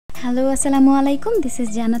Hello আসসালামু আলাইকুম, this is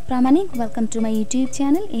জান্নাত প্রামাণিক। Welcome to my YouTube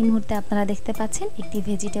channel. এই মুহূর্তে আপনারা দেখতে পাচ্ছেন একটি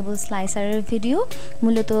ভেজিটেবল স্লাইসারের ভিডিও।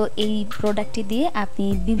 মূলত এই প্রোডাক্টটি দিয়ে আপনি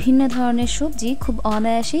বিভিন্ন ধরনের সবজি খুব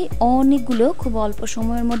অনায়াসেই অনেকগুলো খুব অল্প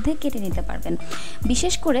সময়ের মধ্যে কেটে নিতে পারবেন।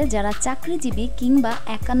 বিশেষ করে যারা চাকরিজীবী কিংবা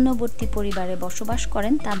একান্নবর্তী পরিবারে বসবাস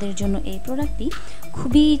করেন তাদের জন্য এই প্রোডাক্টটি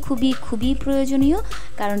খুবই প্রয়োজনীয়,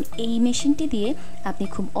 কারণ এই মেশিনটি দিয়ে আপনি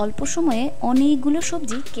খুব অল্প সময়ে অনেকগুলো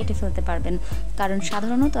সবজি কেটে ফেলতে পারবেন। কারণ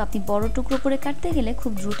সাধারণত আপনি বড় টুকরো করে কাটতে গেলে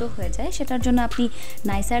খুব দ্রুত হয়ে যায়, সেটার জন্য আপনি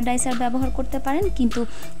নাইসার ব্যবহার করতে পারেন, কিন্তু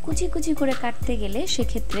কুচি করে কাটতে গেলে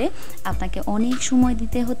সেক্ষেত্রে আপনাকে অনেক সময়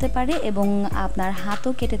দিতে হতে পারে এবং আপনার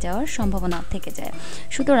হাতও কেটে যাওয়ার সম্ভাবনা থেকে যায়।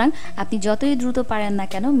 সুতরাং আপনি যতই দ্রুত পারেন না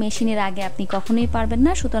কেন, মেশিনের আগে আপনি কখনোই পারবেন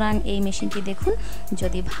না। সুতরাং এই মেশিনটি দেখুন,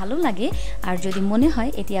 যদি ভালো লাগে আর যদি মনে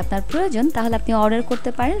হয় এটি আপনার প্রয়োজন, তাহলে আপনি অর্ডার করতে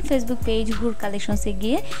পারেন ফেসবুক পেজ হুর কালেকশনসে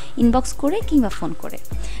গিয়ে ইনবক্স করে কিংবা ফোন করে।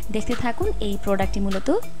 দেখতে থাকুন এই প্রোডাক্টটি মূলত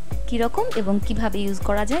কীরকম এবং কিভাবে ইউজ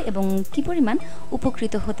করা যায় এবং কি পরিমাণ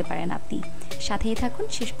উপকৃত হতে পারেন আপনি। সাথেই থাকুন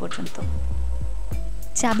শেষ পর্যন্ত।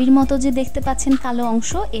 চাবির মতো যে দেখতে পাচ্ছেন কালো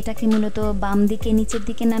অংশ, এটাকে মূলত বাম দিকে নিচের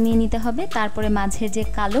দিকে নামিয়ে নিতে হবে। তারপরে মাঝের যে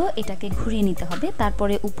কালো, এটাকে ঘুরিয়ে নিতে হবে।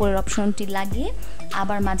 তারপরে উপরের অপশনটি লাগিয়ে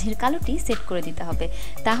আবার মাঝের কালোটি সেট করে দিতে হবে।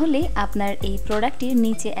 তাহলেই আপনার এই প্রোডাক্টটির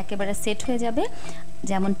নিচে একেবারে সেট হয়ে যাবে,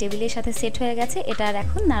 যেমন টেবিলের সাথে সেট হয়ে গেছে। এটা আর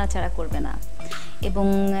এখন নাড়াচাড়া করবে না। এবং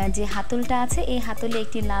যে হাতলটা আছে, এই হাতলে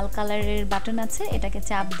একটি লাল কালারের বাটন আছে, এটাকে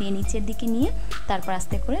চাপ দিয়ে নিচের দিকে নিয়ে তারপর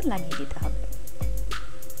আস্তে করে লাগিয়ে দিতে হবে।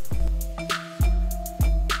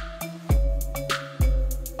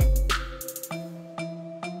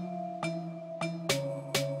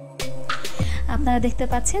 আপনারা দেখতে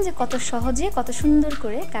পাচ্ছেন যে কত সহজে কত সুন্দর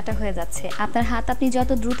করে কাটা হয়ে যাচ্ছে। আপনার হাত আপনি যত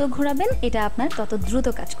দ্রুত ঘোরাবেন, এটা আপনার তত দ্রুত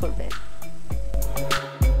কাজ করবে।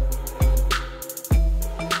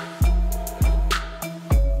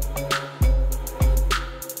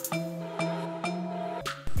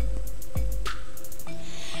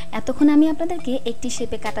 এতক্ষণ আমি আপনাদেরকে একটি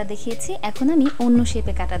শেপে কাটা দেখিয়েছি, এখন আমি অন্য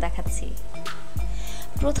শেপে কাটা দেখাচ্ছি।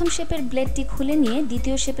 প্রথম শেপের ব্লেডটি খুলে নিয়ে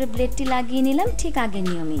দ্বিতীয় শেপের ব্লেডটি লাগিয়ে নিলাম ঠিক আগের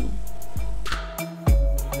নিয়মেই।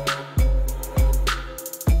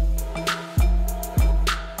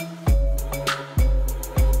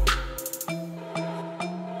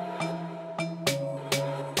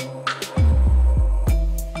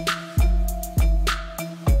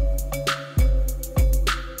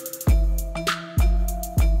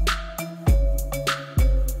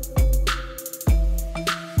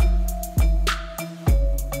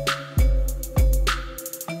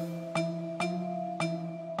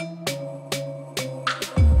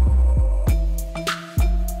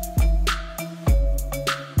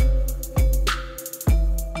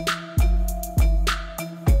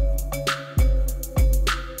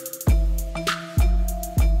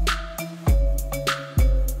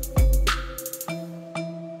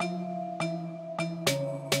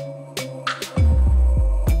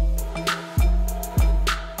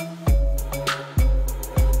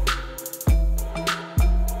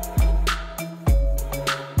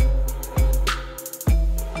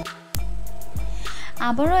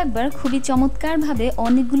 আবারও একবার খুবই চমৎকারভাবে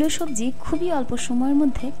অনেকগুলো সবজি খুবই অল্প সময়ের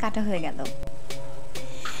মধ্যে কাটা হয়ে গেল।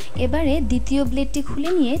 এবারে দ্বিতীয় ব্লেডটি খুলে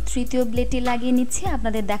নিয়ে তৃতীয় ব্লেডটি লাগিয়ে নিচ্ছি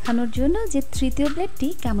আপনাদের দেখানোর জন্য যে তৃতীয় ব্লেডটি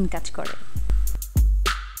কেমন কাজ করে।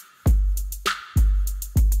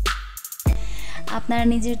 আপনারা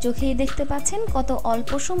নিজের চোখেই দেখতে পাচ্ছেন কত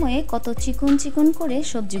অল্প সময়ে কত চিকন করে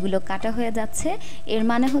সবজিগুলো কাটা হয়ে যাচ্ছে। এর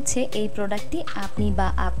মানে হচ্ছে এই প্রোডাক্টটি আপনি বা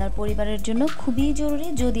আপনার পরিবারের জন্য খুবই জরুরি,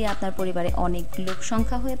 যদি আপনার পরিবারে অনেক লোক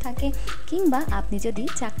সংখ্যা হয়ে থাকে কিংবা আপনি যদি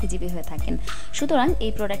চাকরিজীবী হয়ে থাকেন। সুতরাং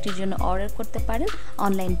এই প্রোডাক্টটির জন্য অর্ডার করতে পারেন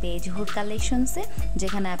অনলাইন পেজ হুর কালেকশনসে,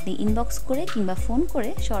 যেখানে আপনি ইনবক্স করে কিংবা ফোন করে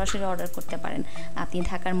সরাসরি অর্ডার করতে পারেন। আপনি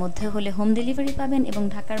ঢাকার মধ্যে হলে হোম ডেলিভারি পাবেন এবং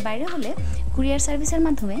ঢাকার বাইরে হলে কুরিয়ার সার্ভিসের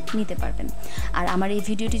মাধ্যমে নিতে পারবেন। আর আমার এই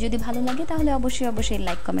ভিডিওটি যদি ভালো লাগে তাহলে অবশ্যই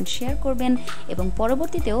লাইক কমেন্ট শেয়ার করবেন এবং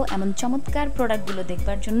পরবর্তীতেও এমন চমৎকার প্রোডাক্টগুলো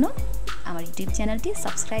দেখবার জন্য আমার ইউটিউব চ্যানেলটি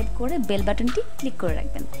সাবস্ক্রাইব করে বেল বাটনটি ক্লিক করে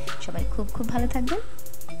রাখবেন। সবাই খুব ভালো থাকবেন।